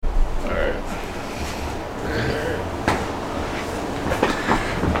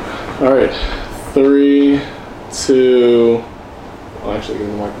All right, 3, 2. Oh, actually, give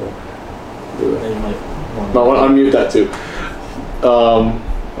me the microphone. Do it. You might want No, unmute that too.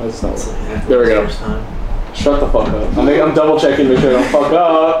 That's not there we go. Shut the fuck up. I'm double checking to make sure I don't fuck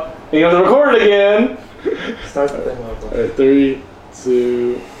up. You have to record it again. Start the thing over. All right, 3,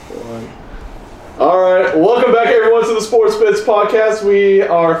 2, 1. All right, welcome back everyone to the Sports Bits podcast. We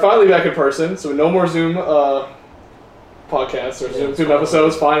are finally back in person, so no more Zoom podcasts or Zoom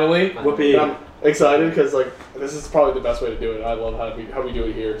episodes. Finally, Whoopee! I'm excited because this is probably the best way to do it. I love how we do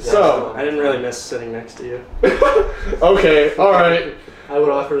it here. Yeah, so I didn't really miss sitting next to you. okay, all right. I would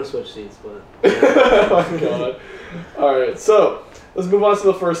offer to switch seats, but Oh my god. All right, so let's move on to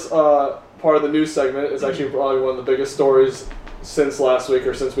the first part of the news segment. It's actually probably one of the biggest stories since last week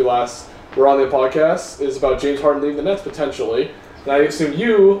or since we last were on the podcast. Is about James Harden leaving the Nets potentially. And I assume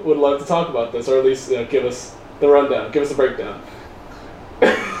you would love to talk about this, or at least give us the rundown, give us a breakdown.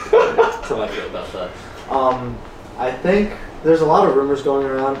 that's how I feel about that. I think there's a lot of rumors going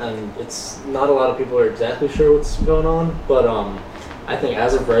around, and it's not a lot of people are exactly sure what's going on. But I think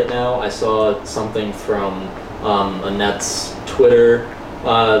as of right now, I saw something from a Nets Twitter,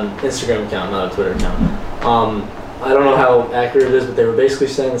 Instagram account, not a Twitter account. I don't know how accurate it is, but they were basically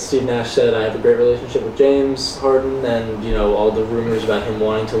saying that Steve Nash said, I have a great relationship with James Harden, and all the rumors about him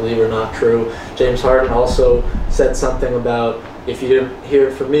wanting to leave are not true. James Harden also said something about, if you didn't hear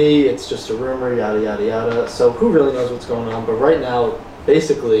it from me, it's just a rumor, yada, yada, yada. So who really knows what's going on? But right now,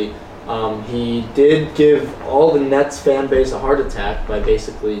 basically, he did give all the Nets fan base a heart attack by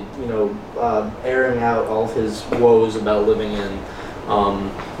basically, airing out all of his woes about living in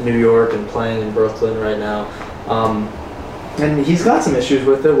New York and playing in Brooklyn right now. And he's got some issues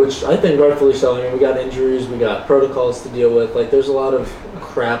with it, which I think rightfully so. I mean, we got injuries, we got protocols to deal with. There's a lot of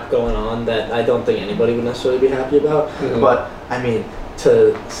crap going on that I don't think anybody would necessarily be happy about. Mm-hmm. But, I mean,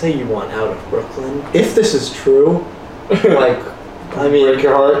 to say you want out of Brooklyn, if this is true, break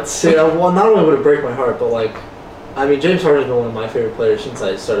your heart. Well, not only would it break my heart, but James Harden's been one of my favorite players since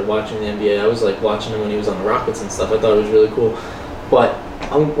I started watching the NBA. I was watching him when he was on the Rockets and stuff. I thought it was really cool. But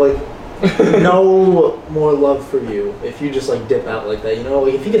I'm no more love for you if you just dip out like that.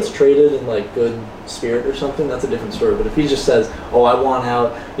 If he gets traded in good spirit or something, that's a different story. But if he just says, "Oh, I want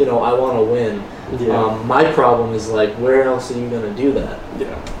out," I want to win. Yeah. My problem is where else are you gonna do that?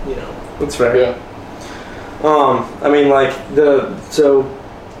 Yeah. That's fair. Yeah. So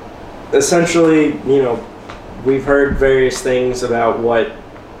essentially, we've heard various things about what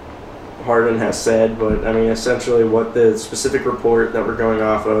Harden has said, but essentially what the specific report that we're going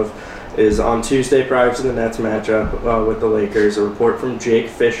off of is on Tuesday prior to the Nets matchup with the Lakers, a report from Jake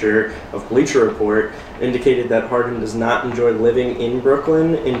Fisher of Bleacher Report indicated that Harden does not enjoy living in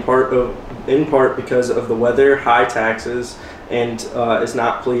Brooklyn, in part because of the weather, high taxes, and is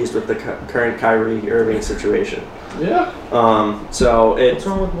not pleased with the current Kyrie Irving situation. Yeah. What's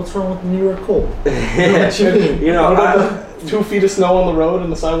wrong with the New York cold? Yeah, 2 feet of snow on the road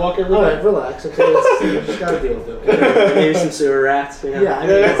and the sidewalk every day. All right, relax. Okay, you just gotta deal with it. Maybe some sewer rats. Yeah,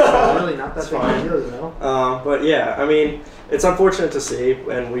 it's really not that big a deal, But yeah, it's unfortunate to see,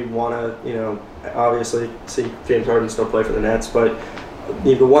 and we want to, obviously see James Harden still play for the Nets. But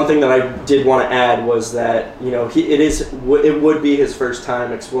the one thing that I did want to add was that it would be his first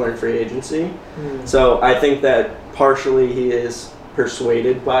time exploring free agency. So I think that partially he is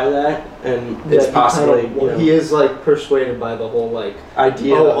persuaded by that, and it's possibly he is persuaded by the whole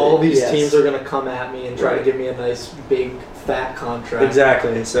idea. All these teams are gonna come at me and try to give me a nice big fat contract.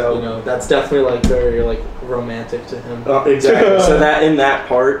 Exactly. So that's definitely very romantic to him. Exactly. So that in that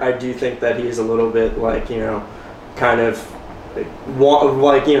part, I do think that he's a little bit kind of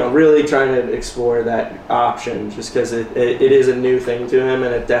really trying to explore that option, just because it is a new thing to him,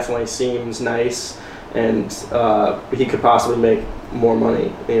 and it definitely seems nice, and he could possibly make more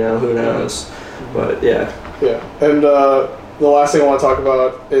money. Who knows? But yeah. Yeah, and the last thing I want to talk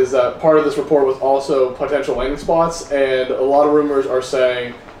about is that part of this report was also potential landing spots, and a lot of rumors are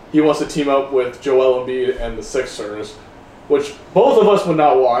saying he wants to team up with Joel Embiid and the Sixers, which both of us would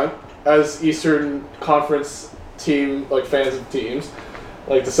not want as Eastern Conference team, fans of teams.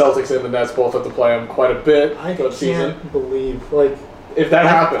 The Celtics and the Nets both have to play them quite a bit. I can't believe if that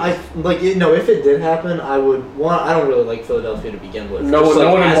happens. If it did happen, I would want. I don't really like Philadelphia to begin with. No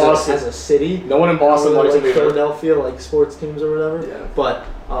one in Boston as a city. No one in Boston likes Philadelphia, sports teams or whatever. Yeah. But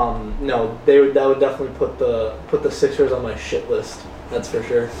no, that would definitely put the Sixers on my shit list. That's for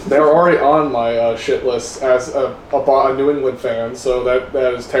sure. They're already on my shit list as a New England fan, so that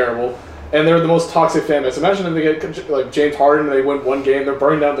is terrible. And they're the most toxic fan base. Imagine if they get James Harden and they win one game, they're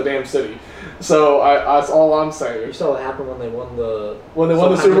burning down the damn city. So that's all I'm You saying. saw what happened when they won the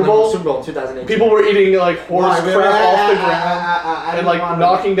Super Bowl? Super Bowl in 2018. People were eating like horse crap off the ground I and didn't like wanna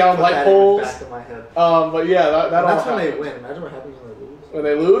knocking down put light that in the poles. back of my head. But yeah, that all That's when they happened. win. Imagine what happens when they lose. When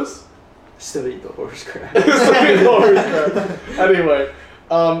they lose? Still eat the horse crap. Anyway,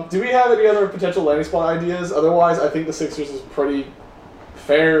 do we have any other potential landing spot ideas? Otherwise, I think the Sixers is pretty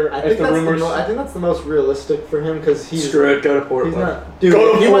fair. I If the rumors, I think that's the most realistic for him because he's Screw it, go to he's Portland. not. Dude,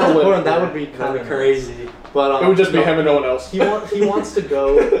 Go to if he went to Portland. Portland, that would be kind That'd of be crazy. But it would just be no, him and no one else. He wants to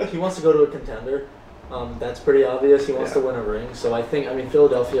go. He wants to go to a contender. That's pretty obvious. He wants to win a ring. So I mean,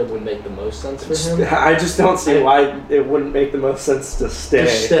 Philadelphia would make the most sense for him. I just don't see why it wouldn't make the most sense to stay. To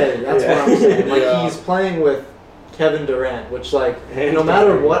stay. That's Yeah. what I'm saying. Like Yeah. he's playing with Kevin Durant, which like And no matter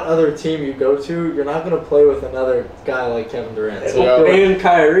Kyrie. what other team you go to, you're not gonna play with another guy like Kevin Durant. So Yeah. I feel like- And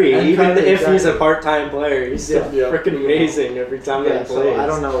Kyrie, And even Kyrie, if he's a exactly. part-time player, he's still Yeah. freaking amazing every time that yeah, he plays. so I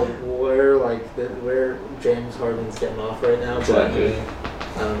don't know where where James Harden's getting off right now, Exactly.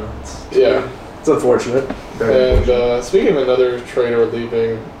 but I don't know. Yeah. It's unfortunate. Very And unfortunate. speaking of another trader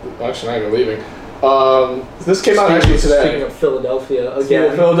leaving, actually not even leaving. This came out actually today. Speaking of Philadelphia Speaking of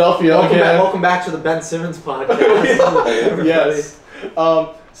again. Philadelphia again. Welcome back to the Ben Simmons podcast. Everybody. Yes.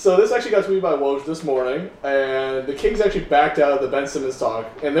 So this actually got tweeted by Woj this morning, and the Kings actually backed out of the Ben Simmons talk,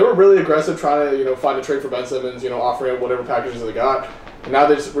 and they were really aggressive trying to find a trade for Ben Simmons, offering up whatever packages they got, and now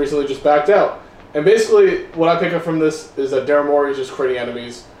they just recently just backed out. And basically, what I pick up from this is that Daryl Morey is just creating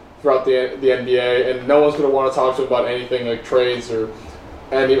enemies throughout the NBA, and no one's going to want to talk to him about anything like trades or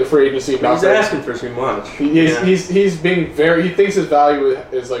any free agency. He's nothing. asking for too much. He's being he thinks his value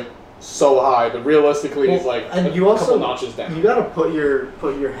is like so high, but realistically he's Well, like and a you also couple notches down. You gotta put your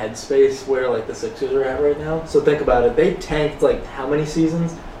headspace where like the Sixers are at right now. So think about it. They tanked like how many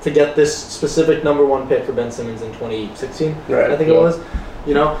seasons to get this specific number one pick for Ben Simmons in 2016? Right. I think Yeah. it was.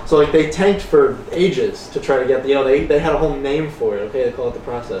 So like they tanked for ages to try to get. They had a whole name for it. Okay, they call it the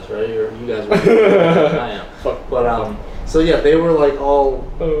process, right? You guys were. I am. Fuck. But so yeah, they were like all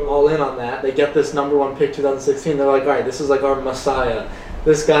in on that. They get this number one pick 2016. They're like, all right, this is like our messiah.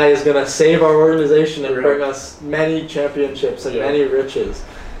 This guy is gonna save our organization and bring us many championships and many riches.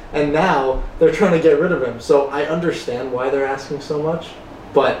 And now they're trying to get rid of him. So I understand why they're asking so much,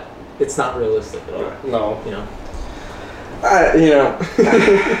 but it's not realistic at all. No.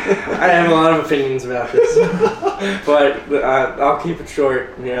 I have a lot of opinions about this, but I'll keep it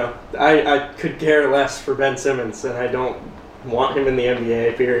short. I could care less for Ben Simmons, and I don't want him in the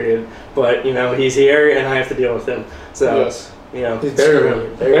NBA. Period. But he's here, and I have to deal with him. So Yes. He's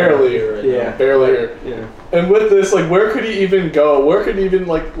Barely here right Yeah. now. Barely here. Yeah. And with this, like, where could he even go? Where could he even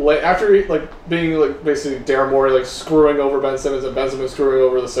after he, being basically Daryl Morey screwing over Ben Simmons and Ben Simmons screwing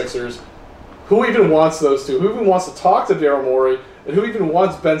over the Sixers? Who even wants those two? Who even wants to talk to Daryl Morey? And who even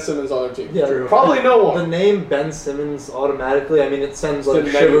wants Ben Simmons on their team? Yeah, True. Probably no The one. name Ben Simmons automatically, it sends like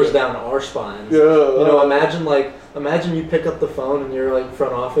The shivers negative. down our spines. Yeah. Imagine you pick up the phone and you're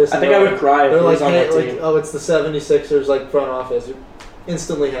front office. I and think I they're would cry if They're he was like, on hey, that team. oh, it's the 76ers front office. You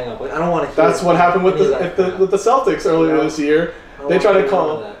instantly hang up. I don't want to hear. That's what happened with any of that crap. the Celtics earlier Yeah. this year. I don't They wanna tried to hear call.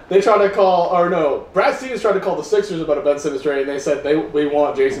 none of that. Brad Stevens tried to call the Sixers about a Ben Simmons trade, and they said we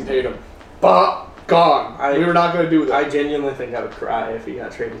want Jason Tatum. But gone. We were not going to do that. I genuinely think I would cry if he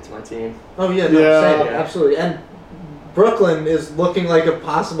got traded to my team. Oh yeah, no, Yeah. same, absolutely. And Brooklyn is looking like a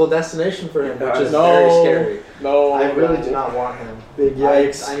possible destination for him, which is No. very scary. No, I really do not want him. Big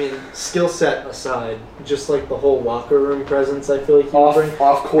yikes. I mean, skill set aside, just like the whole locker room presence, I feel like he would bring.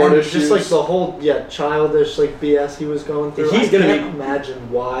 Off court And issues. just like the whole childish BS he was going through. He's I gonna can't imagine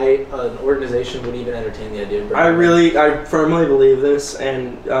why an organization would even entertain the idea of bringing him. I firmly believe this,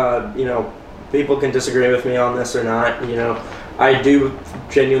 and people can disagree with me on this or not. I do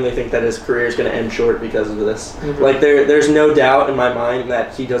genuinely think that his career is going to end short because of this. Mhm. There's no doubt in my mind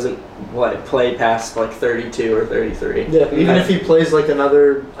that he doesn't play past 32 or 33. Yeah, even if he plays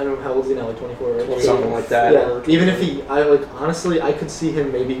another, I don't know how old is he now, 24, right? Something like that. Yeah, even if he, honestly, I could see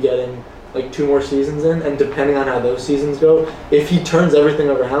him maybe getting 2 more seasons in, and depending on how those seasons go, if he turns everything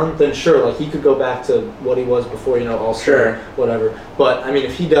around, then sure, he could go back to what he was before, All-Star, Sure. whatever. But,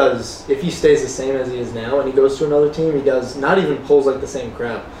 if he stays the same as he is now, and he goes to another team, he does, not even pulls the same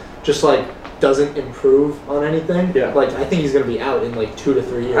crap, just doesn't improve on anything, Yeah. I think he's going to be out in 2 to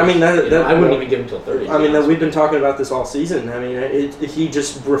 3 years. I mean, I wouldn't even give him till 30. We've been talking about this all season. He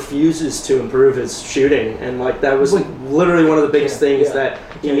just refuses to improve his shooting, and that was literally one of the biggest things that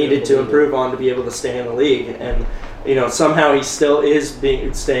he needed to improve on to be able to stay in the league. And somehow he still is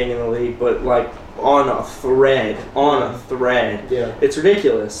staying in the league, but like on a thread. Yeah. It's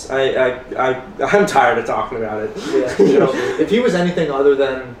ridiculous. I'm tired of talking about it. Yeah. If he was anything other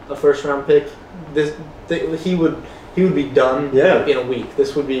than a first round pick, he would be done in a week.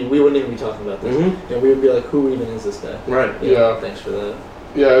 We wouldn't even be talking about this. Mm-hmm. We would be like, who even is this guy? Right. Yeah. Thanks for that.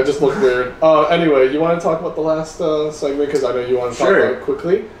 Yeah, it just looked weird. Anyway, you want to talk about the last segment? Because I know you want to talk about it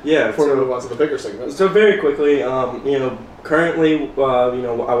quickly. Yeah. Before we move on to the bigger segment. So very quickly, currently,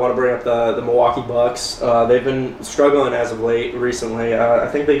 I want to bring up the Milwaukee Bucks. They've been struggling as of recently. I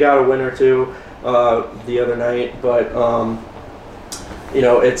think they got a win or two the other night, but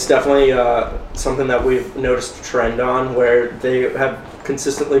it's definitely something that we've noticed a trend on where they have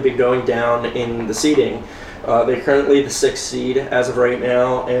consistently been going down in the seeding. They're currently the 6th seed as of right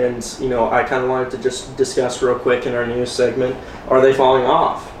now, and I kind of wanted to just discuss real quick in our news segment: are they falling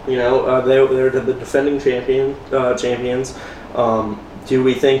off? They're the defending champions. Do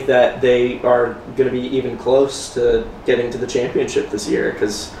we think that they are going to be even close to getting to the championship this year?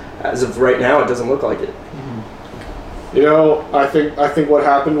 Because as of right now, it doesn't look like it. I think what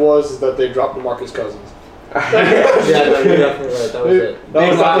happened was that they dropped DeMarcus Cousins. Yeah, no, you're definitely right. That was it.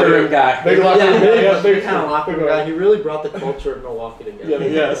 Big locker room guy. Big locker room guy. Big kind of locker room guy. He really brought the culture of Milwaukee together. Yeah,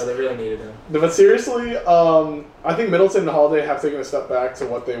 yes. They really needed him. But seriously, I think Middleton and Holiday have taken a step back to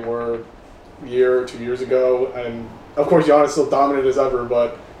what they were a year or 2 years ago, and of course Giannis is still dominant as ever.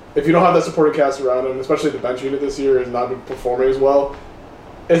 But if you don't have that supporting cast around him, especially the bench unit this year has not been performing as well,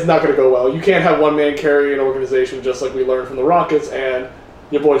 it's not going to go well. You can't have one man carry an organization, just like we learned from the Rockets and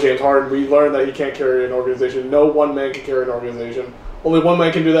your boy James Harden. We learned that he can't carry an organization. No one man can carry an organization. Only one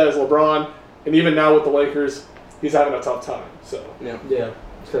man can do that is LeBron. And even now with the Lakers, he's having a tough time. So yeah,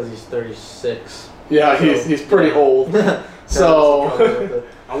 because he's 36. Yeah, he's pretty old. So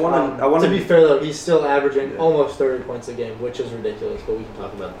I want to be fair though, he's still averaging almost 30 points a game, which is ridiculous. But we can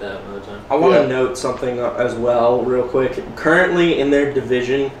talk about that another time. I want to note something as well, real quick. Currently in their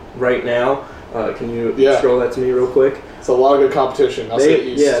division right now, can you scroll that to me real quick? It's a lot of good competition. I'll say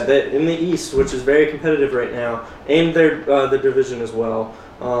East. Yeah, in the East, which is very competitive right now, and the division as well.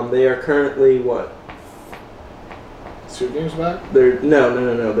 They are currently what? 2 games back?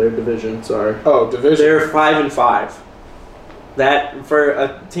 No. Their division. Sorry. Oh, division. They're 5-5. That for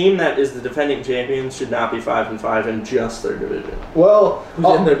a team that is the defending champions should not be 5-5 in just their division. Well, who's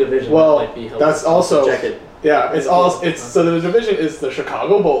in their division? Well, that might be helpful. that's also check it. Yeah, so the division is the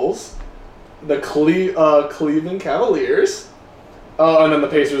Chicago Bulls, the Cleveland Cavaliers, and then the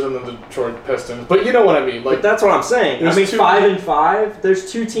Pacers and the Detroit Pistons. But you know what I mean. Like, but that's what I'm saying. I mean, 5-5. There's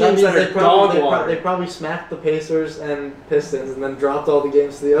 2 teams that are dog water. They probably smacked the Pacers and Pistons and then dropped all the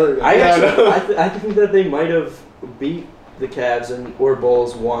games to the other guys. I think that they might have beat the Cavs or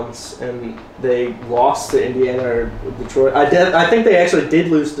Bulls once, and they lost to Indiana or Detroit. I think they actually did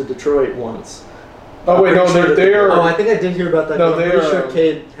lose to Detroit once. Oh wait, no, they're. Oh, I think I did hear about that. No, I'm pretty sure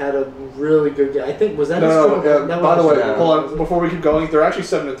Cade had a really good game. I think was that. By the way, hold on. Before we keep going, they're actually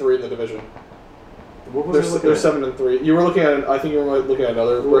 7-3 in the division. What was they're 7-3. You were looking at. I think you were looking at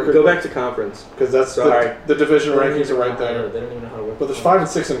another record. Go back to conference because that's the division rankings are right there. They don't even know how to work. But there's 5 and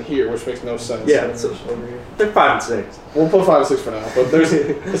 6 in here, which makes no sense. Yeah, they're 5 and 6. We'll put 5 and 6 for now. But there's.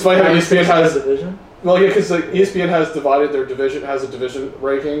 It's funny how ESPN has division. Well, yeah, because ESPN has divided their division, has a division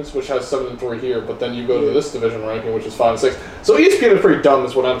rankings, which has 7-3 here, but then you go to this division ranking, which is 5 and 6. So ESPN is pretty dumb,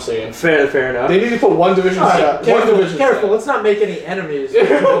 is what I'm saying. Fair enough. They need to put one division stat. Careful, let's not make any enemies,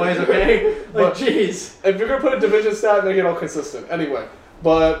 boys. Okay, jeez. If you're gonna put a division stat, make it all consistent. Anyway,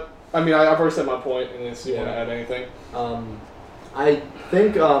 but I mean, I've already said my point, unless you want to add anything. I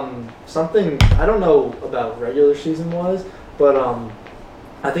think something I don't know about regular season wise, but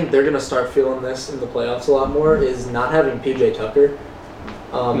I think they're going to start feeling this in the playoffs a lot more, is not having P.J. Tucker.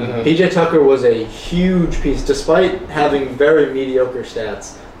 P.J. Tucker was a huge piece, despite having very mediocre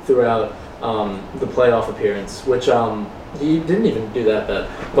stats throughout the playoff appearance, which he didn't even do that bad.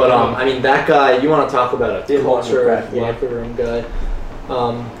 But, I mean, that guy, you want to talk about a culture, locker room guy.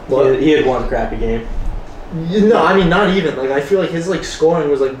 He had one crappy game. No, I mean not even. Like I feel like his scoring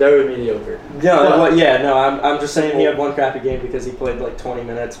was very mediocre. I'm just saying he had one crappy game because he played 20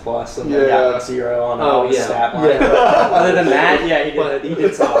 minutes plus and then got 0 on his stat line. Yeah. Other than that, he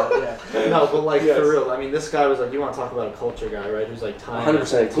did solid. Yeah. No, but for real, I mean this guy was you want to talk about a culture guy, right? Who's tying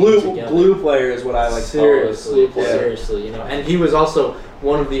 100% glue player is what I like. Seriously, and he was also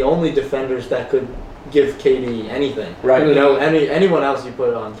one of the only defenders that could give KD anything. Right. Anyone else you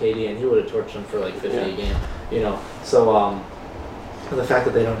put on KD and he would have torched him for 50 a game. So the fact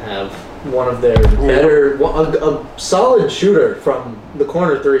that they don't have one of their better, a solid shooter from the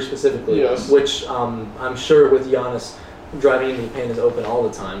corner three specifically, Yes. which I'm sure with Giannis driving into the paint is open all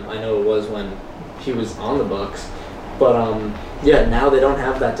the time. I know it was when he was on the Bucks, but yeah, now they don't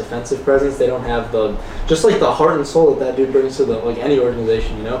have that defensive presence. They don't have just like the heart and soul that dude brings to any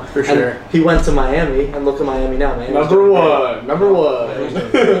organization, you know. For sure. And he went to Miami, and look at Miami now. Miami's Number doing one. Miami's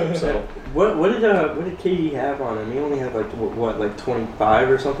doing great, So, so. What did KD have on him? He only had like 25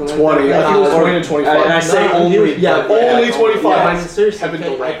 or something like 20. that. I think it was 20 to 25. I say No, only. he was- yeah, but only 25. Yeah, I Mine's mean, seriously, Kevin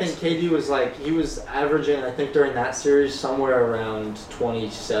Durant. I think KD was he was averaging, I think during that series, somewhere around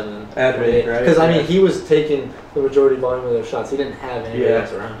 27. At rate, right? Because, I Yeah. mean, he was taking the majority volume of those shots. He didn't have anybody Yeah.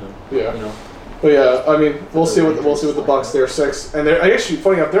 else around him. Yeah. You know? But yeah, I mean, we'll see what the Bucks. They're 6, and they're actually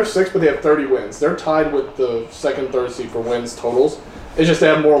funny enough. They're 6, but they have 30 wins. They're tied with the second, third seed for wins totals. It's just they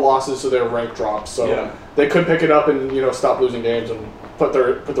have more losses, so their rank drops. So Yeah. they could pick it up and stop losing games and put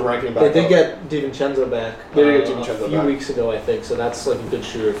the ranking back. They did up. get DiVincenzo back They did get DiVincenzo a few back. weeks ago, I think. So that's like a good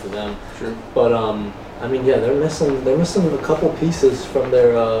shooter for them. Sure. But I mean, yeah, they're missing a couple pieces from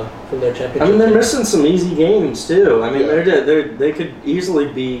their championship. I mean, they're team. missing some easy games too. I mean, Yeah. they could easily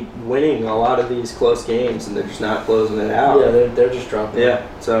be winning a lot of these close games, and they're just not closing it out. Yeah, they're just dropping. Yeah.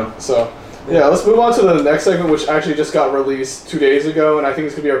 So Yeah, let's move on to the next segment, which actually just got released 2 days ago, and I think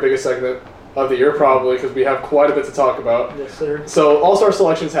it's going to be our biggest segment of the year probably because we have quite a bit to talk about. Yes, sir. So All-Star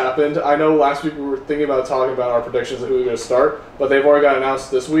selections happened. I know last week we were thinking about talking about our predictions of who we're going to start, but they've already got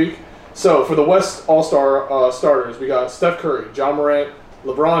announced this week. So for the West All-Star starters, we got Steph Curry, John Morant,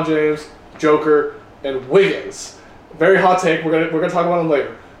 LeBron James, Joker, and Wiggins. Very hot take. We're gonna talk about them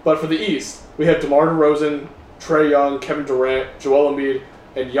later. But for the East, we have DeMar DeRozan, Trae Young, Kevin Durant, Joel Embiid,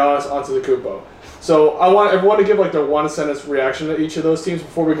 and Giannis Antetokounmpo. So I want everyone to give like their one-sentence reaction to each of those teams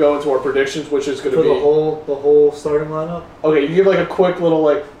before we go into our predictions, which is going to For be the whole starting lineup. okay. You can give like a quick little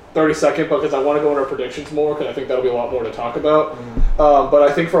 30-second because I want to go into our predictions more because I think that'll be a lot more to talk about. But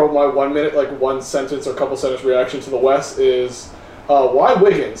I think for my 1 minute, one sentence or couple sentence reaction to the West is why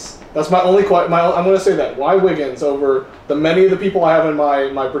Wiggins? That's my only I'm going to say that. Why Wiggins over the many of the people I have in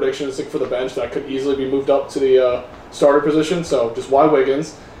my predictions for the bench that could easily be moved up to the starter position. So just why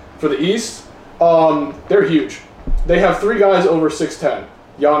Wiggins? For the East, they're huge. They have 3 guys over 6'10",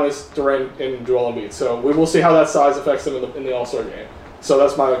 Giannis, Durant, and Joel Embiid. So we will see how that size affects them in the All-Star game. So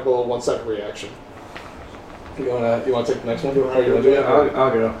that's my little 1 second reaction. You want to take the next one? Or you want to do it?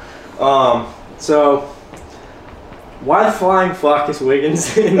 I'll go. So why the flying fuck is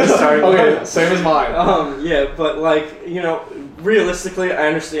Wiggins in the starting Okay, lineup? same as mine. Yeah, but realistically, I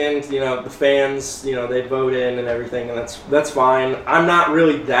understand, the fans, they vote in and everything, and that's fine. I'm not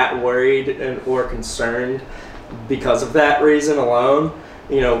really that worried or concerned because of that reason alone.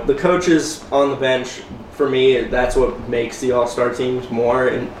 The coaches on the bench, for me, that's what makes the All-Star teams more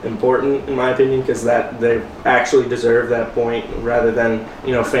important, in my opinion, because they actually deserve that point rather than,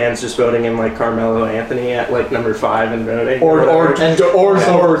 fans just voting in Carmelo Anthony at number 5 and voting. Or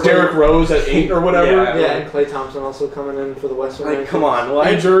whatever. Derrick Rose at 8 or whatever. Yeah, and Klay Thompson also coming in for the Western. Come on,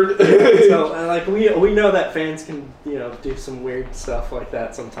 Injured. So, we know that fans can, do some weird stuff like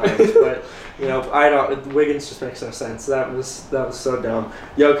that sometimes, but I don't. Wiggins just makes no sense. That was so dumb.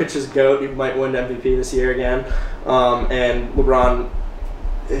 Jokic is GOAT. He might win MVP this year again, and LeBron.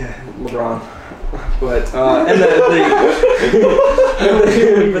 But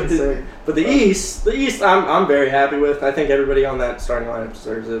but the East, I'm very happy with. I think everybody on that starting lineup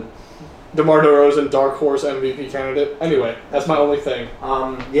deserves it. DeMar DeRozan, dark horse MVP candidate. Anyway, that's my only thing.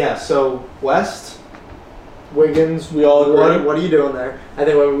 Yeah. So West, Wiggins. We all agree. What are you doing there? I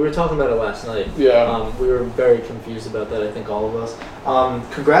think we were talking about it last night. Yeah. We were very confused about that. I think all of us.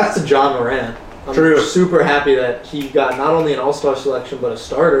 Congrats to John Morant. I'm True. super happy that he got not only an All-Star selection but a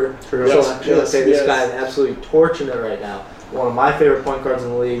starter selection. Yes, This guy is absolutely torching it right now. One of my favorite point guards in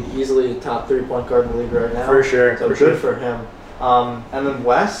the league, easily the top 3 point guard in the league right now. For sure. So good for him. And then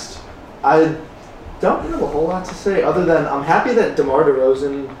West, I don't have a whole lot to say other than I'm happy that DeMar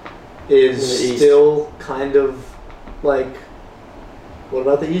DeRozan is still kind of what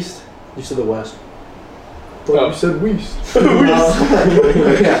about the East? You said the West. You said West.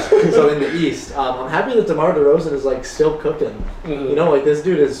 Yeah. So in the East, I'm happy that DeMar DeRozan is still cooking. Mm-hmm. This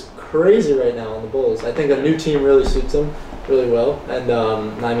dude is crazy right now on the Bulls. I think a new team really suits him really well,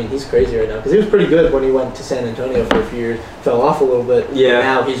 and he's crazy right now because he was pretty good when he went to San Antonio for a few years. Fell off a little bit. Yeah.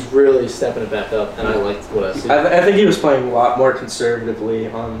 Now he's really stepping it back up, and I liked what I see. I think he was playing a lot more conservatively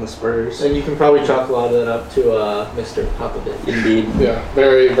on the Spurs. And you can probably chalk a lot of that up to Mr. Popovich. Indeed. Yeah,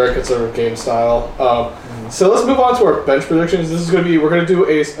 very, very conservative game style. So let's move on to our bench predictions. We're going to do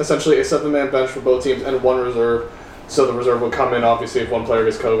essentially a 7-man bench for both teams and 1 reserve. So the reserve would come in, obviously, if one player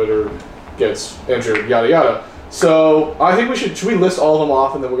gets COVID or gets injured, yada yada. So I think should we list all of them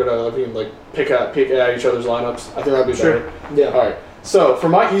off and then we're gonna pick at each other's lineups? I think that'd be better. Yeah. All right. So for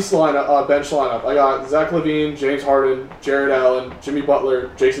my East lineup, bench lineup, I got Zach LaVine, James Harden, Jared Allen, Jimmy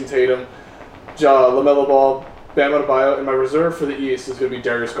Butler, Jason Tatum, LaMelo Ball, Bam Adebayo, and my reserve for the East is gonna be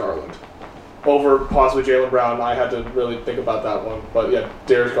Darius Garland. Over possibly Jaylen Brown. I had to really think about that one, but yeah,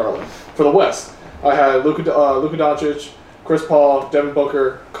 Darius Garland. For the West, I had Luka Doncic, Chris Paul, Devin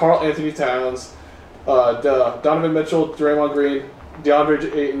Booker, Karl Anthony Towns, Donovan Mitchell, Draymond Green,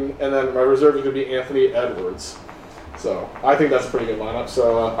 DeAndre Ayton, and then my reserve is going to be Anthony Edwards. So I think that's a pretty good lineup.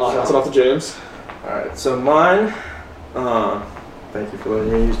 So I'll pass it off to James. All right, so mine. Thank you for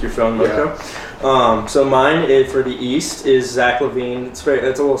letting me use your phone, Moko. Yeah. So mine for the East is Zach LaVine. It's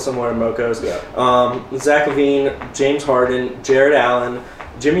a little similar to Moko's. Yeah. Zach LaVine, James Harden, Jared Allen,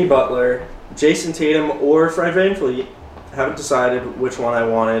 Jimmy Butler, Jason Tatum, or Fred VanVleet. Haven't decided which one I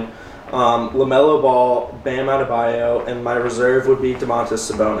wanted. LaMelo Ball, Bam Adebayo, and my reserve would be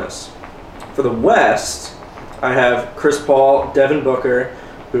Domantas Sabonis. For the West, I have Chris Paul, Devin Booker,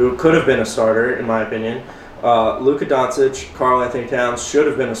 who could have been a starter in my opinion. Luka Doncic, Karl Anthony Towns should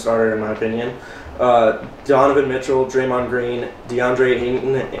have been a starter in my opinion. Donovan Mitchell, Draymond Green, DeAndre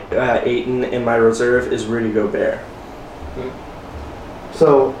Ayton, and my reserve is Rudy Gobert.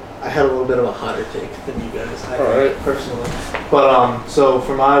 So I had a little bit of a hotter take than you guys, I Alright. think, personally. But so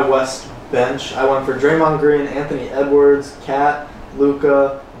for my West bench, I went for Draymond Green, Anthony Edwards, Cat,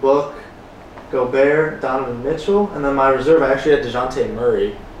 Luka, Book, Gobert, Donovan Mitchell, and then my reserve I actually had DeJounte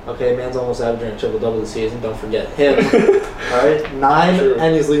Murray. Okay, man's almost averaging a triple-double this season. Don't forget him. All right, 9, True.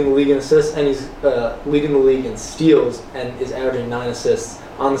 and he's leading the league in assists, and he's leading the league in steals, and is averaging 9 assists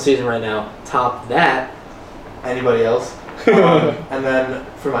on the season right now. Top that. Anybody else? And then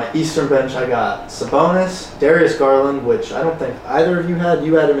for my Eastern bench, I got Sabonis, Darius Garland, which I don't think either of you had.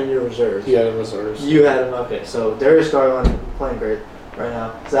 You had him in your reserves. He had in reserves. You had him. Okay, so Darius Garland playing great right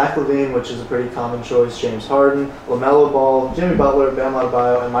now. Zach LaVine, which is a pretty common choice. James Harden, LaMelo Ball, Jimmy Butler, Bam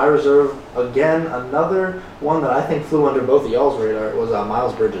Adebayo, and my reserve again another one that I think flew under both of y'all's radar was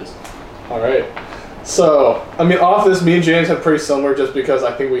Miles Bridges. All right. So, I mean, off this, me and James have pretty similar just because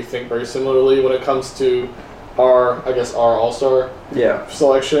I think we think very similarly when it comes to our All-Star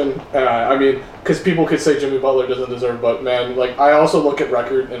selection. I mean, because people could say Jimmy Butler doesn't deserve, but man, like I also look at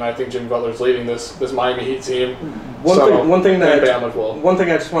record, and I think Jimmy Butler's leading this Miami Heat team. One thing Bam as well. One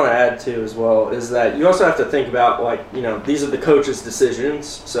thing I just want to add to as well is that you also have to think about these are the coach's decisions.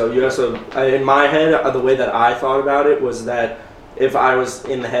 So you also, in my head, the way that I thought about it was that if I was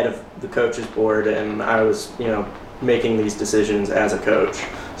in the head of the coach's board and I was making these decisions as a coach.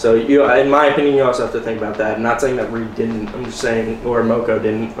 So in my opinion, you also have to think about that. I'm not saying that Reed didn't. I'm just saying, or Moko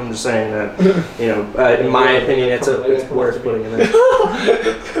didn't. I'm just saying that in my opinion, it's worth putting in there.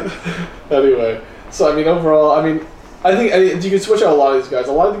 Anyway, so I mean, overall, I think you can switch out a lot of these guys.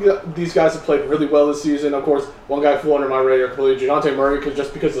 A lot of these guys have played really well this season. Of course, one guy flew under my radar completely, DeJounte Murray,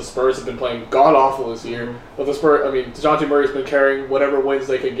 because the Spurs have been playing god awful this year. But the Spurs, DeJounte Murray's been carrying whatever wins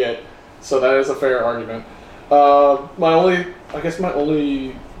they could get, so that is a fair argument. I guess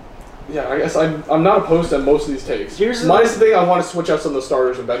I'm not opposed to most of these takes. Minus the thing, I want to switch out some of the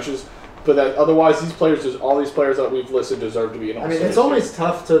starters and benches, but that otherwise all these players that we've listed deserve to be in all. It's always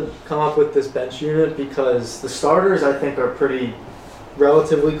tough to come up with this bench unit because the starters I think are pretty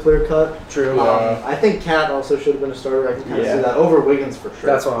relatively clear cut. True. I think Cat also should have been a starter. I can kind of see that over Wiggins for sure.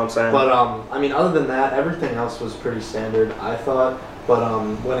 That's what I'm saying. But other than that, everything else was pretty standard, I thought. But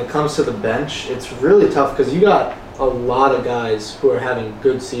when it comes to the bench, it's really tough because you got a lot of guys who are having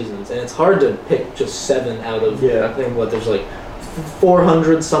good seasons, and it's hard to pick just 7 out of I think there's like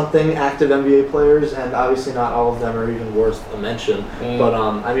 400 something active NBA players, and obviously not all of them are even worth a mention. But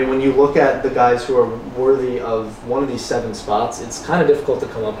when you look at the guys who are worthy of one of these 7 spots, it's kind of difficult to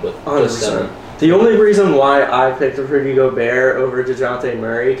come up with 100%. just 7. The only reason why I picked Rudy Gobert over DeJounte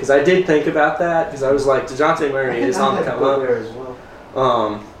Murray, because I did think about that, because I was like, DeJounte Murray is on the come up. As well.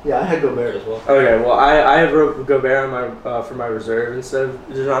 I had Gobert as well. Okay, well, I have Gobert on my for my reserve instead of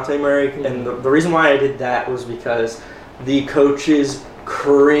DeJounte Murray, and the reason why I did that was because the coaches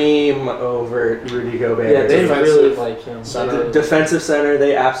cream over Rudy Gobert. Yeah, they really like him. Defensive center,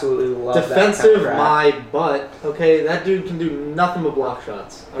 they absolutely love defensive, that my butt. Okay, that dude can do nothing but block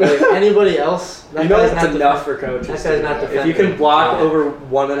shots. Okay, anybody else? That's enough for coaches. That guy's not defensive. If you can block over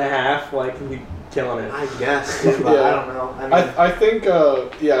 1.5, killing it. I guess, dude, but Yeah. I don't know. I mean, I think,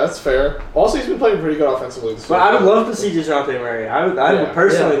 yeah, that's fair. Also, he's been playing pretty good offensively this year. But I would love to see DeJounte Murray. I would Yeah.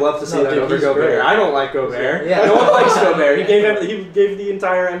 personally Yeah. love to see No, that dude, over he's Gobert. great. I don't like Gobert. Yeah. No one likes Gobert. He gave the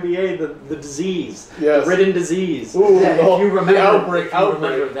entire NBA the disease, Yes. the ridden disease. Ooh, yeah, well, if you remember, the outbreak, if you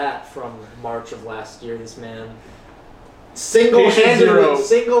outbreak. remember that from March of last year, this man Patient zero.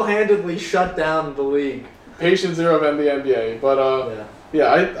 single-handedly shut down the league. Patient zero of the NBA. But,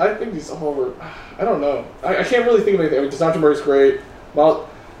 Yeah. I think he's all over. I don't know. I can't really think of anything. I mean, DeJounte Murray's great. Well,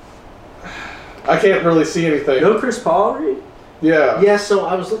 I can't really see anything. No Chris Paul, Reed? Yeah. Yeah, so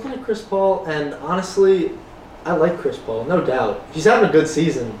I was looking at Chris Paul, and honestly, I like Chris Paul, no doubt. He's having a good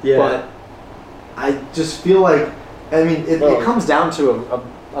season, Yeah. but I just feel like, I mean, it Oh. comes down to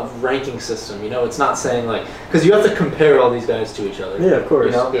a ranking system, you know? It's not saying, like, because you have to compare all these guys to each other. Yeah, of course.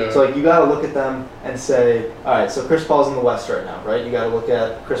 You know? Yeah. So, like, you got to look at them and say, all right, so Chris Paul's in the West right now, right? You got to look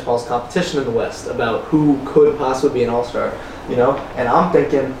at Chris Paul's competition in the West about who could possibly be an All-Star, you know? And I'm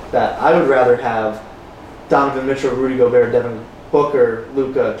thinking that I would rather have Donovan Mitchell, Rudy Gobert, Devin Booker,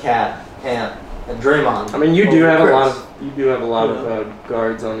 Luka, Cat, and Draymond. I mean, you do over have a Chris. lot of You know?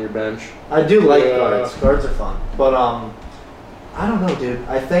 guards on your bench. I do like Yeah. guards. Guards are fun, but I don't know, dude.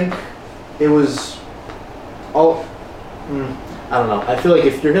 I think it was all. I don't know. I feel like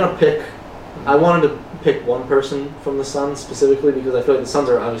if you're gonna pick, I wanted to pick one person from the Suns specifically because I feel like the Suns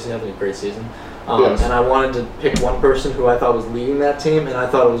are obviously having a great season, Yes. and I wanted to pick one person who I thought was leading that team, and I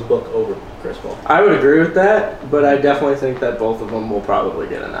thought it was Book over Chris Paul. I would agree with that, but I definitely think that both of them will probably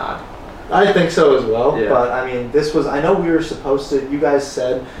get a nod. I think so as well. Yeah. But I mean, this was. I know we were supposed to. You guys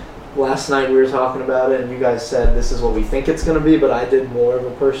said last night we were talking about it, and you guys said this is what we think it's going to be. But I did more of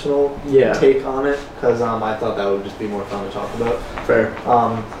a personal Yeah. take on it because I thought that would just be more fun to talk about. Fair.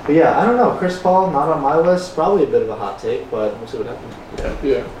 But yeah, I don't know. Chris Paul not on my list. Probably a bit of a hot take, but we'll see what happens.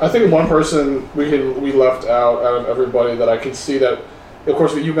 Yeah. Yeah, I think one person we left out of everybody that I can see that, of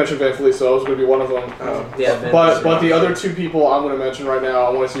course, you mentioned Van Fleet, so I was going to be one of them. Yeah, Van But Fleet. the other two people I'm going to mention right now, I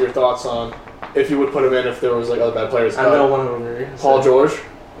want to see your thoughts on if you would put him in if there was like other bad players. I know one of them. You're gonna Paul say. George.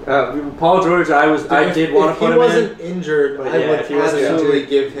 Paul George. I did want to put If him he wasn't in. injured, But I yeah, would if he wasn't absolutely injured,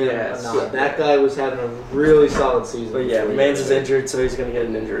 give him yes. a nod. That guy was having a really solid season. But yeah, before he Mans got is hurt. injured, so he's gonna get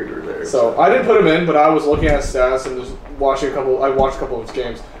an injury reserve. So I didn't put him in, but I was looking at his stats and just watching a couple. I watched a couple of his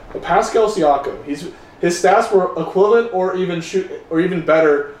games. But Pascal Siakam, his stats were equivalent or even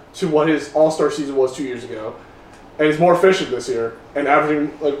better to what his All-Star season was 2 years ago. And he's more efficient this year and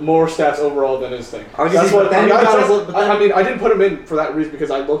averaging like more stats overall than his thing. I'll give That's you- what. but then you gotta look- but then- I mean, I didn't put him in for that reason because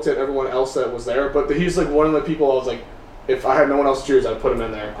I looked at everyone else that was there. But he's like one of the people I was like, if I had no one else to choose, I'd put him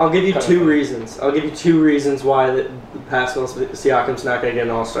in there. I'll give you Kind of two thing. reasons. I'll give you 2 reasons why Pascal Siakam's not going to get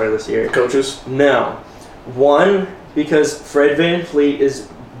an All-Star this year. Coaches. No. One, because Fred VanVleet is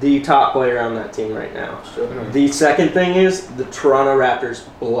the top player on that team right now. Sure. The second thing is the Toronto Raptors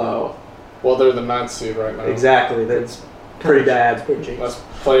blow. Well, they're the 9th seed right now. Exactly. That's pretty bad. Pretty cheap. Let's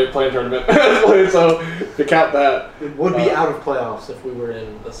play tournament. So if you count that, It would be out of playoffs if we were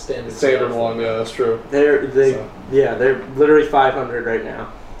in a standard. standard playoff. one. Yeah, that's true. They're So. they're literally 500 right now.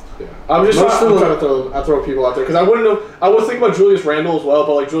 Yeah. I'm just Most trying, of I'm trying to throw people out there because I wouldn't know. I was thinking about Julius Randle as well,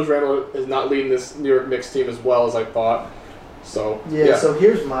 but like Julius Randle is not leading this New York Knicks team as well as I thought. So Yeah, so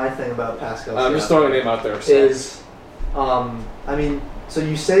here's my thing about Pascal. I'm just Siakam. throwing a name out there. So. Is, I mean, so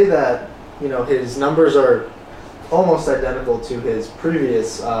you say that, you know, his numbers are almost identical to his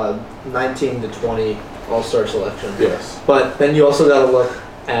previous 19 to 20 All-Star selection. Yes. But then you also got to look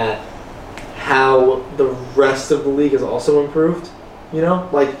at how the rest of the league has also improved. You know,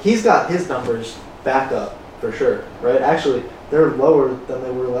 like he's got his numbers back up for sure, right? Actually, they're lower than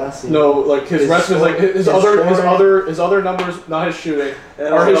they were last season. No, like his rest is like his other numbers, not his shooting,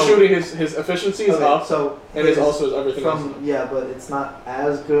 or his shooting, his efficiency is Okay, up, so and his also is everything else. yeah, but it's not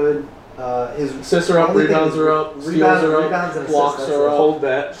as good. His Assists are up, only thing rebounds is are up, steals rebounds are and up, assists, blocks that's are it. up, Hold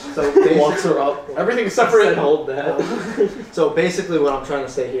that. So blocks are up, everything except for Said hold that. So basically, what I'm trying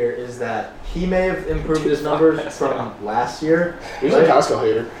to say here is that he may have improved his numbers from last year, He's a Pascal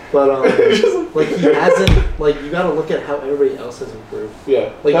hater. but like he hasn't. Like you got to look at how everybody else has improved.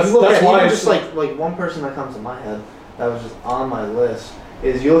 Yeah, Like that's you look at why even it's just like one person that comes to my head that was just on my list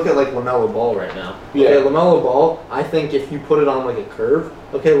is you look at like LaMelo Ball right now. Yeah. Okay, LaMelo Ball. I think if you put it on like a curve,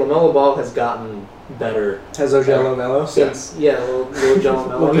 okay, LaMelo Ball has gotten better Has OJ Mello? since little John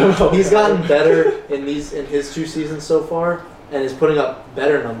LaMelo. LaMelo. He's gotten better in his 2 seasons so far, and is putting up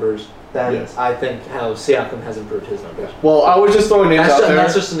better numbers than Yes. I think how Siakam has improved his numbers. Well, I was just throwing names out there.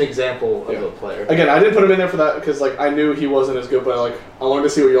 That's just an example of Yeah. a player. Again, I didn't put him in there for that because like I knew he wasn't as good, but like I wanted to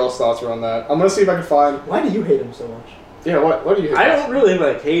see what y'all's thoughts were on that. I'm gonna see if I can find. Why do you hate him so much? Yeah, what do you hate? I don't really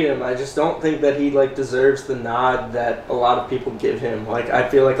hate him. I just don't think that he deserves the nod that a lot of people give him. I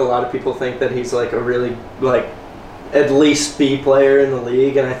feel like a lot of people think that he's a really at least B player in the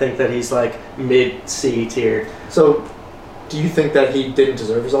league, and I think that he's mid C tier. So, do you think that he didn't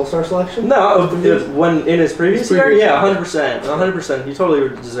deserve his All-Star selection? No, when in his previous year, yeah, 100%. 100%. He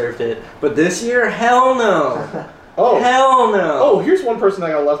totally deserved it. But this year, hell no. Oh, hell no. Oh, here's one person that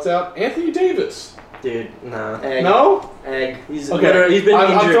got left out: Anthony Davis. Dude, no. Egg. No. Egg. He's Okay. He's been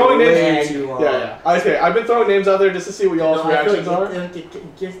I'm injured throwing way names. too long. Yeah. Okay, I've been throwing names out there just to see what y'all's reactions are.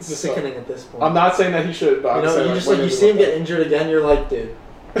 It gets sickening at this point. I'm not saying that he should, but I'm saying you just when you is see him left get injured again, you're like, dude.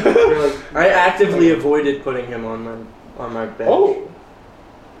 out. You're like, I actively avoided putting him on my bench. Oh.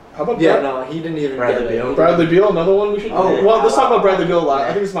 How about yeah, Brad- no, he didn't even Bradley get it. Beal. Bradley Beal? Another one we should. Oh, well, let's talk about Bradley Beal. yeah. I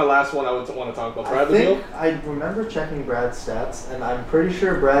think this is my last one I would want to talk about. I Bradley Beal. think I remember checking Brad's stats, and I'm pretty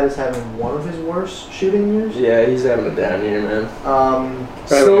sure Brad is having one of his worst shooting years. Yeah, he's having a down year, man.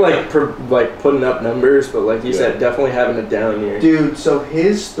 Still, putting up numbers, but like you Yeah. said, definitely having a down year. Dude, so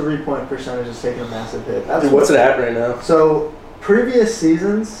his 3-point percentage is taking a massive hit. That's Dude, what's it at right now? So previous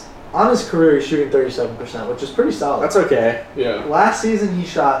seasons, On his career, he's shooting 37%, which is pretty solid. That's okay. Yeah. last season he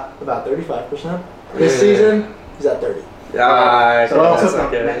shot about 35%. This Yeah. season, he's at 30. Yeah, So well, he, that's took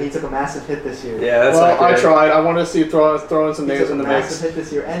okay. he took a massive hit this year. Yeah, that's Well, okay. I tried. I want to see throwing some He names took in a the massive mix. hit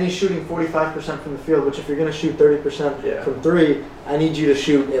this year, and he's shooting 45% from the field. Which, if you're going to shoot 30% Yeah. From 3, I need you to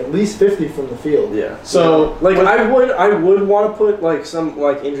shoot at least 50 from the field. Yeah. So, I would want to put some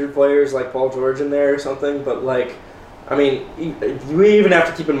injured players like Paul George in there or something, but I mean, we even have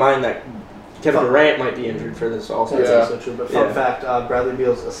to keep in mind that Kevin Durant might be injured for this also. That's Yeah. also true. But fun Yeah. fact, Bradley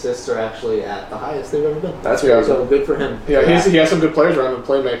Beal's assists are actually at the highest they've ever been. That's Yeah. crazy. So good for him. yeah, he has some good players around him to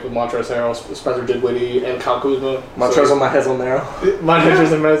play make with Montrezl Harrell, Spencer Dinwiddie, and Kyle Kuzma. Montrezl Harrell now.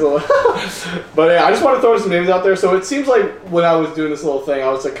 Montrezl and Menzel. But yeah, I just want to throw some names out there. So it seems like when I was doing this little thing,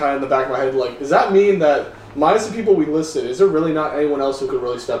 I was kind of in the back of my head does that mean that minus the people we listed, is there really not anyone else who could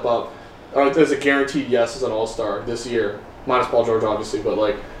really step up? There's a guaranteed yes as an all-star this year, minus Paul George obviously, but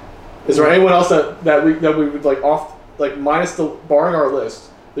is there anyone else that we would minus barring our list?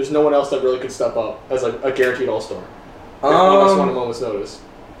 There's no one else that really could step up as a guaranteed all-star. Unless one moment's notice.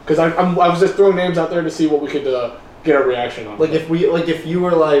 Because I was just throwing names out there to see what we could get a reaction on. If you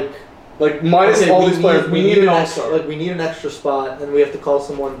were minus okay, all these players, we need an extra, all-star. we need an extra spot, and we have to call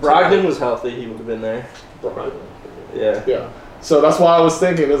someone. Brogdon was healthy; he would have been there. Yeah. Yeah. So that's why I was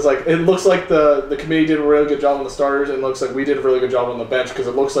thinking. It's it looks like the committee did a really good job on the starters, and it looks like we did a really good job on the bench because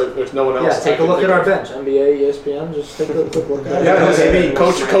it looks like there's no one else. Yeah, take a look at our bench. NBA, ESPN, just take a quick look at it. Yeah, maybe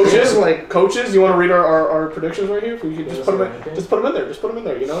coaches. like Coaches, you want to read our predictions right here? If we could just put them in, just put them in there. Just put them in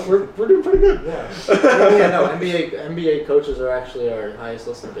there. You know, we're doing pretty good. yeah, no, NBA coaches are actually our highest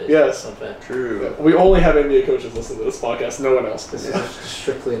listener base. Yes. Fun fact. True. We only have NBA coaches listen to this podcast. No one else. This is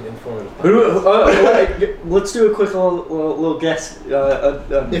strictly an informative. Let's do a quick little guess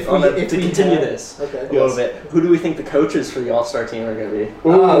to continue this Okay. a little bit. Who do we think the coaches for the All-Star team are going to be?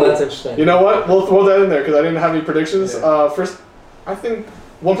 Oh, that's interesting. You know what? We'll throw that in there because I didn't have any predictions. Yeah. First, I think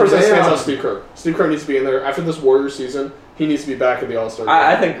one person that stands out is Steve Kerr. Steve Kerr needs to be in there after this Warriors season. He needs to be back in the All-Star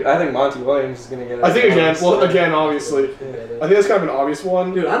game. I think Monty Williams is going to get it. I think again, obviously. I think that's kind of an obvious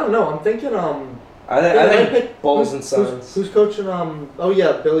one. Dude, I don't know. I'm thinking I think Bulls and Suns. Who's coaching?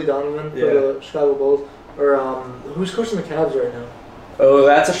 Billy Donovan for Yeah. the Chicago Bulls, or who's coaching the Cavs right now? Oh,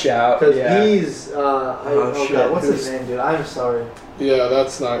 that's a shout. Because Yeah. he's shit. God, what's his name, dude? I'm sorry. Yeah,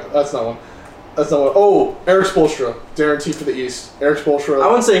 that's not one. That's not one. Oh, Eric Spoelstra, guaranteed for the East. Eric Spoelstra. I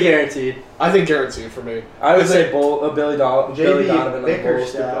wouldn't say guaranteed. I think guaranteed for me. I would Is say it- Billy Donovan on the Bulls.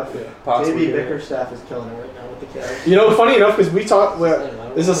 Bickerstaff. Yeah. Possibly. JB Bickerstaff is killing it right now with the Cavs. You know, funny enough, because we talked.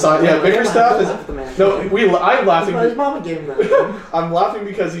 This is a side. Yeah, Bickerstaff is. No, I'm laughing. His mama gave him that. I'm laughing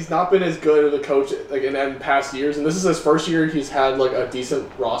because he's not been as good of a coach in past years, and this is his first year he's had a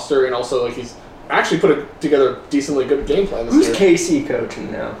decent roster, and also he's actually put together a decently good game plan this Who's year. KC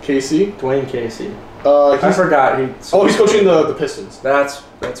coaching now? KC? Dwayne Casey. I forgot. he's coaching the Pistons. That's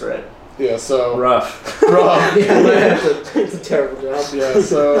right. Yeah, so Rough. rough. Yeah, it's a terrible job. Yeah,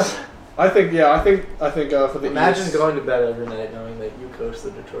 so I think for the Imagine East, going to bed every night knowing that you coach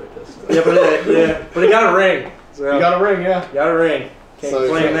the Detroit Pistons. but he got a ring. So you got a ring, yeah. got a ring. Can't So you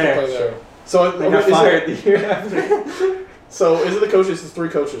play him can't there. play there. So They got is fired it, the year after. so is it the coaches? It's 3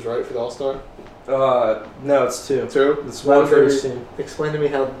 coaches, right, for the All-Star? No, it's 2. 2. It's one for each Explain team. Explain to me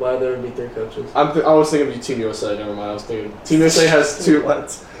why there would be 3 coaches. I was thinking of Team USA. Never mind. I was thinking Team USA has 2.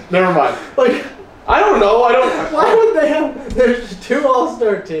 What? Never mind. Like, I don't know. I don't. why would they have? There's 2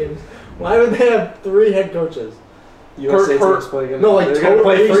 All-Star teams. Why would they have 3 head coaches? USA per- teams play against. no, they're gonna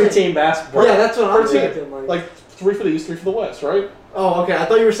play totally. 3-team basketball. Yeah, that's what I'm Per team. thinking. Like 3 for the East, 3 for the West, right? Oh, okay. I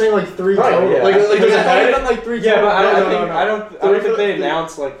thought you were saying like 3 Right, total. yeah. Like there's a I thought you head. meant like 3 Yeah, total. but I No, don't no, think no. I don't think they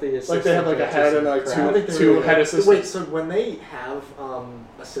announced like the assistant Like they have like a coaches head and like crap. I think they two really- head assistants. Wait, so when they have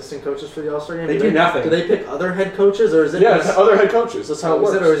assistant coaches for the All-Star game, They do nothing. Do they pick other head coaches, or is it? Yeah, just- it's other head coaches. That's how it is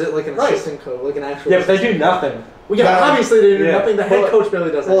works. it, or is it like an Right. assistant coach, like an actual? Yeah, but they do assistant nothing. coach? Well, yeah, Nah. obviously they do Yeah. nothing. The head Well, coach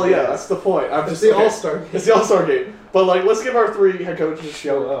barely does. Well, anything. yeah, that's the point. I'm It's just the okay. All-Star game. It's the All-Star game. But like, let's give our 3 head coaches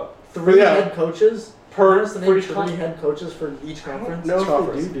Show up. 3 yeah. head coaches. per What's the for name? each 3 conference. head coaches for each conference. No,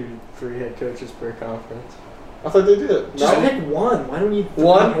 conference. they do 3 head coaches per conference. I thought they did. Just No? pick one. Why don't you? 3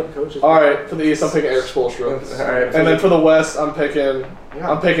 One? head coaches. All right, for the East, I'm picking Eric Spoelstra. All right, And then for the West, I'm picking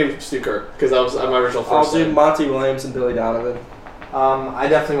Yeah. Steve Kerr because that was my original I'll first. do name. Monty Williams and Billy Donovan. I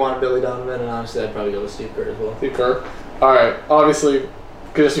definitely want Billy Donovan, and honestly, I'd probably go with Steve Kerr as well. Steve Kerr. All right, obviously,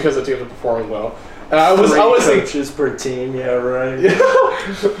 just because the teams are performing well. And I was 3 thinking. coaches per team. Yeah, right.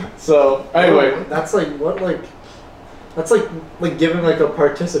 So anyway, That's like what like. That's like giving like a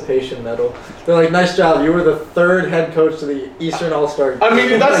participation medal. They're like, nice job. You were the 3rd head coach to the Eastern All-Star. I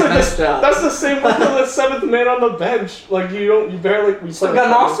mean that's like, like nice job. that's the same with the 7th man on the bench. Like you barely we Still play got an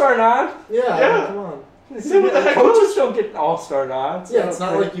with- All-Star nod. Yeah, Yeah. come on. Same with the head Coaches coach. don't get an All-Star nods. Yeah, it's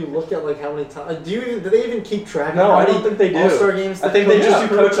not like you look at like how many times. Do they even keep track? No, of how I don't many think they do. All-Star games. I the think they coach- just Yeah,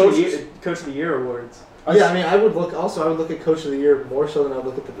 do Coach of the coaches. Year, Coach of the Year awards. Yeah, I mean, I would look at Coach of the Year more so than I would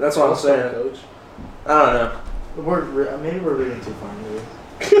look at the. That's what I'm All-Star saying. Coach. I don't know. Maybe we're reading too far into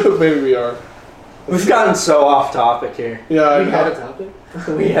this. Maybe we are. We've gotten so off topic here. Yeah, I We had a know. topic.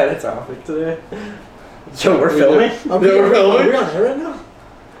 We had a topic today. So we're We filming. Yeah, we're filming. Are we on air right now?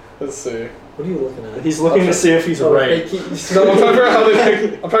 Let's see. What are you looking at? He's looking to see if he's Oh, right. they keep- No, I'm trying to figure out how they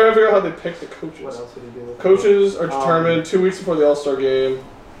pick. I'm trying to figure out how they pick the What coaches. else would you do? Coaches are determined 2 weeks before the All-Star game.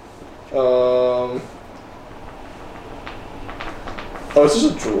 Oh, it's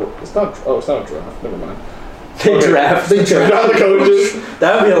just a draw. It's not. Oh, it's not a draft. Never mind. They Okay. draft. They draft the coaches.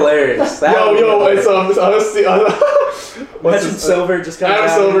 That would be hilarious. That would be It's hilarious. honestly. What's Imagine his Silver just comes Adam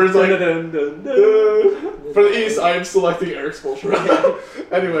out. Silver's like- Dun, dun, dun, dun. For the East, I am selecting Eric Spoelstra.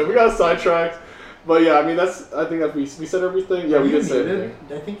 Anyway, we got sidetracked. But yeah, I mean I think that we said everything. Yeah, Are we you did say muted?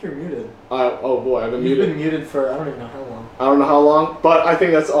 everything. I think you're muted. Oh boy, I've been You've muted. been muted for I don't even know how long. I don't know how long, but I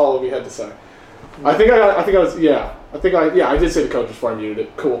think that's all we had to say. I think I did say the coach before I muted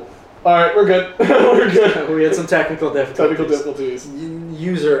it. Cool. All right, we're good. We're good. We had some technical difficulties. Technical difficulties.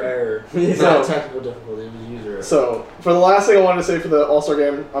 User error. It's No. not technical difficulty. It was user error. So for the last thing I wanted to say for the All-Star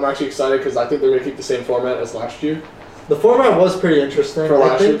game, I'm actually excited because I think they're gonna keep the same format as last year. The format was pretty interesting. For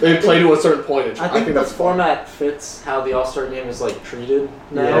last year, they I played to a certain pointage. I think the that's fun. format fits how the All-Star game is like treated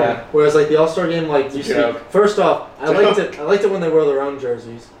now. Yeah. Whereas like the All-Star game, like you see, Joke. first off, I liked it when they wore their own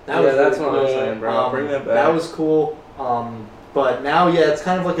jerseys. That was that's really what I'm cool. saying, bro. Bring that back. That was cool. But now, yeah, it's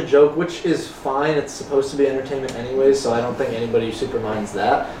kind of like a joke, which is fine. It's supposed to be entertainment anyways, so I don't think anybody super minds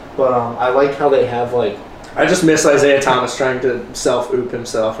that. But I like how they have like. I just miss Isaiah Thomas trying to self-oop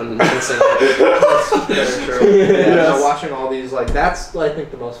himself and missing it. That's very true. Yeah, Yes. so watching all these like that's I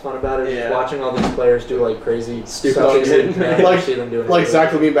think the most fun about it is Yeah. just watching all these players do like crazy Stupid stuff. shit. You wouldn't never Like- see them doing Like it.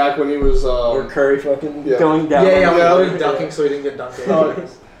 Zach Levine back when he was. Or Curry fucking Yeah. going down. Yeah, on the- Yeah. literally ducking so he didn't get dunked Oh, on.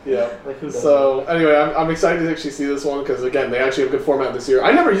 Yeah. Like who does So anyway, I'm excited to actually see this one because again, they actually have a good format this year.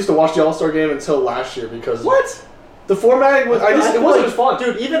 I never used to watch the All-Star game until last year because What? the format was. it feel wasn't like- as fun.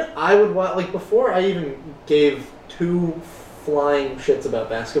 Dude, even I would watch like before I even gave two flying shits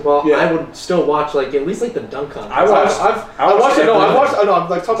about basketball. Yeah. I would still watch like at least like the dunk contest. I watched- I watched it. No, I every- watched. I know. I'm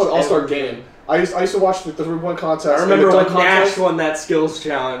like talking about the Just All-Star every game. I used to watch the 3-point contest. I remember and the when dunk contest. Nash won that skills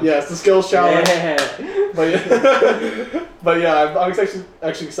challenge. Yeah, it's the skills challenge. Yeah. But yeah, but yeah, I'm actually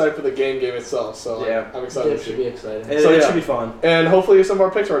excited for the game itself. So Yeah. I'm excited It to should see. be exciting. It, So, it yeah. should be fun. And hopefully some of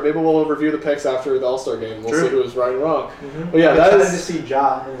our picks are right. Maybe we'll review the picks after the All-Star game. We'll True. see who was right and wrong. Mm-hmm. But yeah, I'm that excited is- to see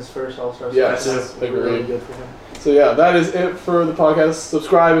Ja in his first All-Star. Yeah, season. that's That's really agreed. good for him. So yeah, that is it for the podcast.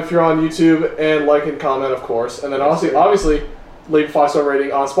 Subscribe if you're on YouTube and like and comment, of course. And then obviously leave a 5-star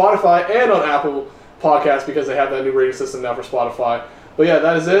rating on Spotify and on Apple Podcasts because they have that new rating system now for Spotify. But yeah,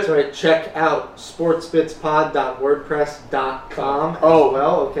 that is That's it. right. Check out sportsbitspod.wordpress.com Oh. as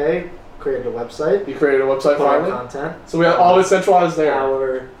well, okay? Created a website. You created a website Put our finally. content. So we have all of it centralized there.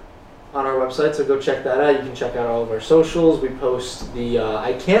 On our website, so go check that out. You can check out all of our socials. We post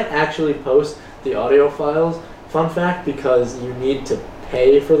I can't actually post the audio files, fun fact, because you need to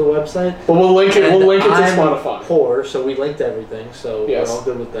pay for the website. But we'll link it. We'll link it to I'm Spotify. poor, so we linked everything, so Yes. we're all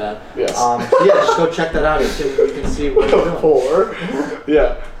good with that. Yes. So yeah, just go check that out. You can see what we're doing. Poor.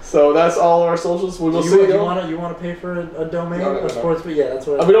 Yeah. So that's all our socials. We will see You want to pay for a domain, No. a sports? But yeah, that's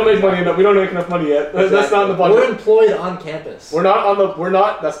what. We don't make money. We don't make enough money yet. That's not in the budget. We're employed on campus. We're not on the. We're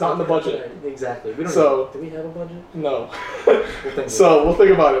not. That's not in the budget. Exactly. We don't. So- do we have a budget? No. We'll think So we'll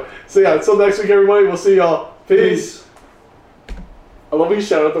think about it. So yeah. Until next week, everybody. We'll see y'all. Peace. I love when you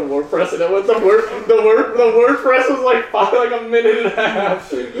shout out the WordPress, and then what the WordPress was like a minute and a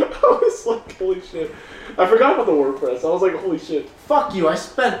half. I was like, holy shit. I forgot about the WordPress. I was like, holy shit. Fuck you! I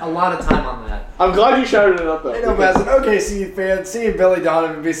spent a lot of time on that. I'm glad you shouted it up though. I know, but as an OKC fan, seeing Billy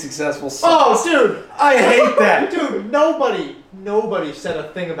Donovan be successful sucks. Oh, dude! I hate that. Dude, nobody said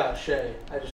a thing about Shea. I just